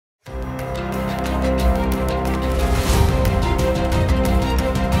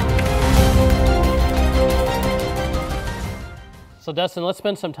So Dustin, let's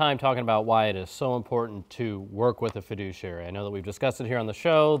spend some time talking about why it is so important to work with a fiduciary. I know that we've discussed it here on the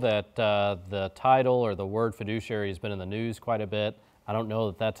show, that the title or the word fiduciary has been in the news quite a bit. I don't know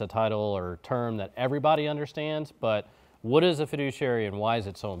that that's a title or term that everybody understands, but what is a fiduciary and why is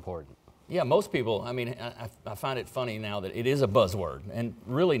it so important? Yeah, most people, I mean, I find it funny now that it is a buzzword, and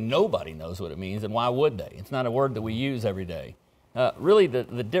really nobody knows what it means, and why would they? It's not a word that we use every day. Really,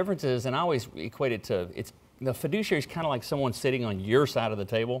 the difference is, and I always equate it to, the fiduciary is kind of like someone sitting on your side of the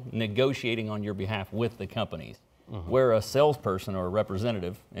table, negotiating on your behalf with the companies, where a salesperson or a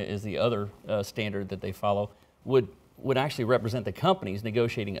representative is the other standard that they follow, would actually represent the companies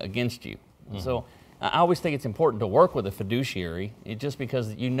negotiating against you. So I always think it's important to work with a fiduciary, just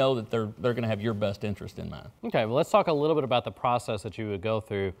because you know that they're going to have your best interest in mind. Okay, well, let's talk a little bit about the process that you would go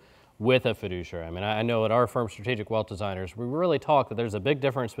through with a fiduciary. I mean, I know at our firm, Strategic Wealth Designers, we really talk that there's a big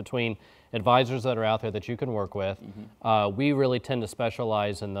difference between advisors that are out there that you can work with. We really tend to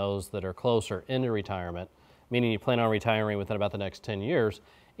specialize in those that are closer into retirement, meaning you plan on retiring within about the next 10 years.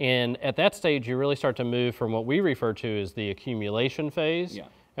 And at that stage, you really start to move from what we refer to as the accumulation phase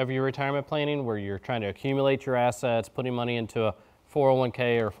of your retirement planning, where you're trying to accumulate your assets, putting money into a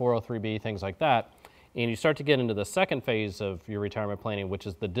 401k or 403b, things like that. And you start to get into the second phase of your retirement planning, which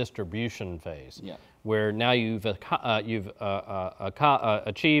is the distribution phase, where now you've achieved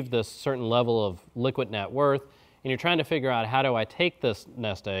this certain level of liquid net worth, and you're trying to figure out, how do I take this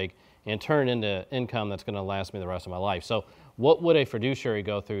nest egg and turn it into income that's going to last me the rest of my life? So what would a fiduciary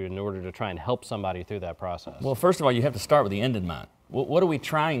go through in order to try and help somebody through that process? Well, first of all, you have to start with the end in mind. What are we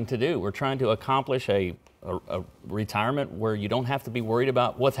trying to do? We're trying to accomplish a retirement where you don't have to be worried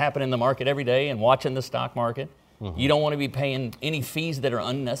about what's happening in the market every day and watching the stock market. You don't want to be paying any fees that are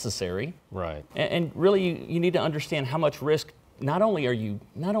unnecessary. Right. And really, you need to understand how much risk not only are you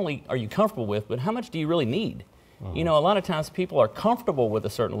comfortable with, but how much do you really need? You know, a lot of times people are comfortable with a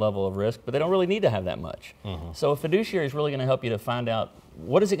certain level of risk, but they don't really need to have that much. So a fiduciary is really going to help you to find out,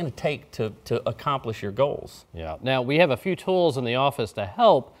 what is it going to take to accomplish your goals? Yeah. Now, we have a few tools in the office to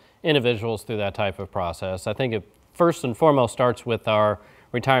help individuals through that type of process. I think it first and foremost starts with our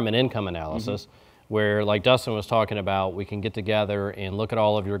retirement income analysis, where, like Dustin was talking about, we can get together and look at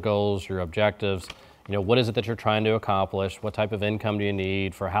all of your goals, your objectives. You know, what is it that you're trying to accomplish? What type of income do you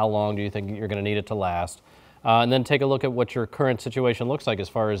need? For how long do you think you're going to need it to last? And then take a look at what your current situation looks like as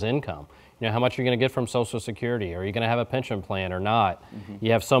far as income. You know, how much you're going to get from Social Security? Are you going to have a pension plan or not?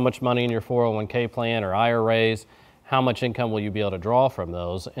 You have so much money in your 401k plan or IRAs. How much income will you be able to draw from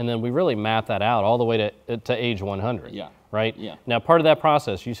those? And then we really map that out all the way to age 100. Right? Now, part of that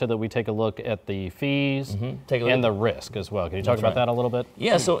process, you said that we take a look at the fees and the risk as well. Can you talk about that a little bit?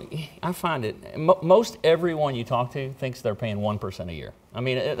 Yeah, so I find it, most everyone you talk to thinks they're paying 1% a year. I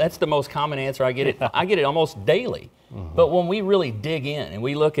mean, that's the most common answer. I get it. I get it almost daily. But when we really dig in and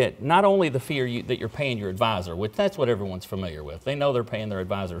we look at not only the fee that you're paying your advisor, which that's what everyone's familiar with. They know they're paying their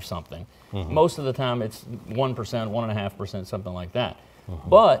advisor something. Most of the time it's 1%, 1.5%, something like that.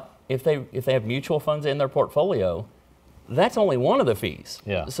 But if they have mutual funds in their portfolio, that's only one of the fees.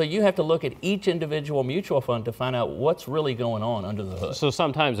 So you have to look at each individual mutual fund to find out what's really going on under the hood. So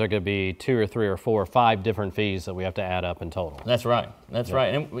sometimes there could be 2 or 3 or 4 or 5 different fees that we have to add up in total. That's right. That's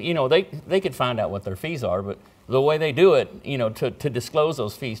right. And you know, they could find out what their fees are, but the way they do it, you know, to disclose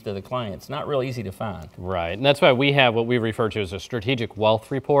those fees to the client, it's not real easy to find. Right. And that's why we have what we refer to as a strategic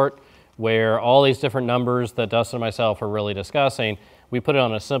wealth report, where all these different numbers that Dustin and myself are really discussing, we put it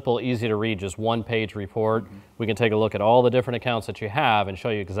on a simple, easy to read, just one-page report. We can take a look at all the different accounts that you have and show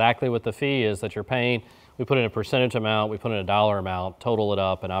you exactly what the fee is that you're paying. We put in a percentage amount, we put in a dollar amount, total it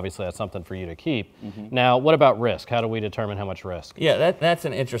up, and obviously that's something for you to keep. Now, what about risk? How do we determine how much risk? Yeah, that's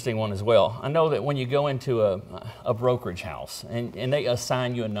an interesting one as well. I know that when you go into a brokerage house and they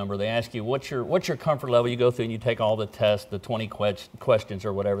assign you a number, they ask you what's your comfort level. You go through and you take all the tests, the 20 questions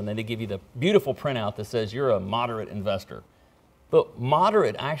or whatever, and then they give you the beautiful printout that says you're a moderate investor. But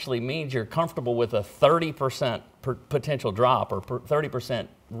moderate actually means you're comfortable with a 30% potential drop or 30%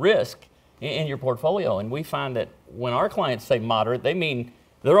 risk in your portfolio. And we find that when our clients say moderate, they mean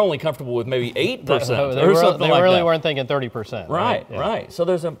they're only comfortable with maybe 8% or something like that. They really weren't thinking 30%. Right, right. So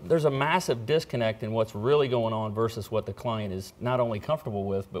there's a massive disconnect in what's really going on versus what the client is not only comfortable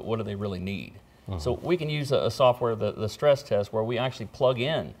with, but what do they really need. So we can use a software, the stress test, where we actually plug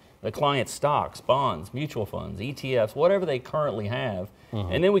in the client's stocks, bonds, mutual funds, ETFs, whatever they currently have,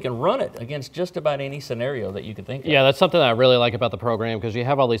 and then we can run it against just about any scenario that you could think of. Yeah, that's something that I really like about the program, because you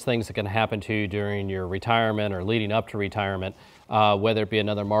have all these things that can happen to you during your retirement or leading up to retirement, whether it be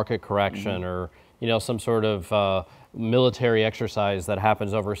another market correction or some sort of military exercise that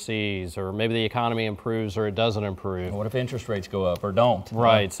happens overseas, or maybe the economy improves or it doesn't improve. What if interest rates go up or don't?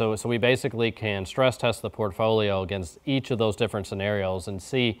 Right, so we basically can stress test the portfolio against each of those different scenarios and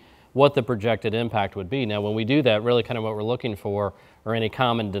see what the projected impact would be. Now, when we do that, really kind of what we're looking for are any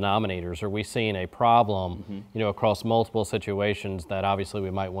common denominators. Are we seeing a problem, across multiple situations that obviously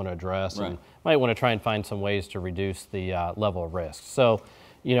we might want to address and might want to try and find some ways to reduce the level of risk. So,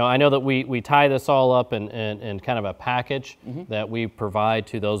 I know that we tie this all up in kind of a package that we provide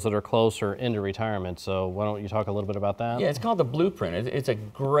to those that are closer into retirement. So why don't you talk a little bit about that? Yeah, it's called the Blueprint. It's a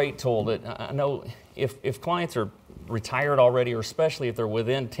great tool that I know if clients are retired already, or especially if they're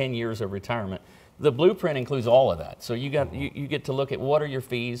within 10 years of retirement, the Blueprint includes all of that. So you get to look at what are your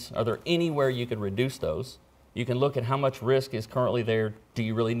fees, are there anywhere you could reduce those? You can look at how much risk is currently there, do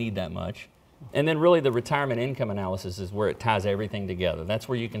you really need that much? And then really the retirement income analysis is where it ties everything together. That's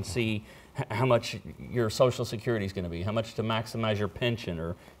where you can see how much your Social Security is going to be, how much to maximize your pension,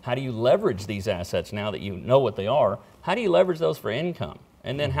 or how do you leverage these assets now that you know what they are, how do you leverage those for income?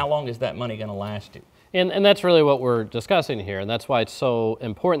 And then how long is that money going to last you? And that's really what we're discussing here, and that's why it's so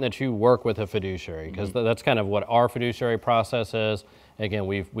important that you work with a fiduciary, because that's kind of what our fiduciary process is. Again,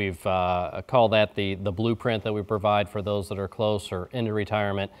 we've called that the blueprint that we provide for those that are closer into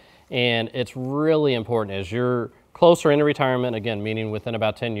retirement. And it's really important as you're closer into retirement, again, meaning within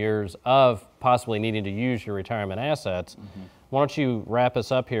about 10 years of possibly needing to use your retirement assets. Why don't you wrap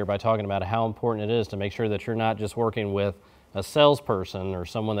us up here by talking about how important it is to make sure that you're not just working with a salesperson or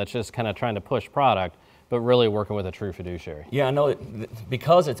someone that's just kind of trying to push product, but really working with a true fiduciary. Yeah, I know that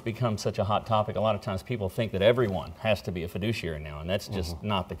because it's become such a hot topic, a lot of times people think that everyone has to be a fiduciary now, and that's just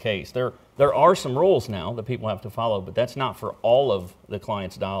not the case. There are some rules now that people have to follow, but that's not for all of the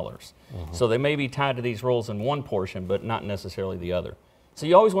client's dollars. So they may be tied to these rules in one portion, but not necessarily the other. So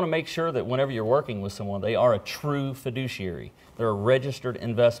you always want to make sure that whenever you're working with someone, they are a true fiduciary. They're a registered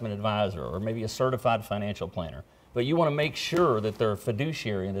investment advisor, or maybe a certified financial planner. But you want to make sure that they're a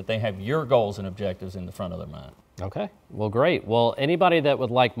fiduciary and that they have your goals and objectives in the front of their mind. Okay, well, great. Well, anybody that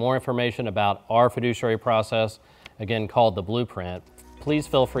would like more information about our fiduciary process, again called the Blueprint, please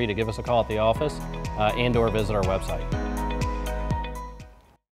feel free to give us a call at the office and or visit our website.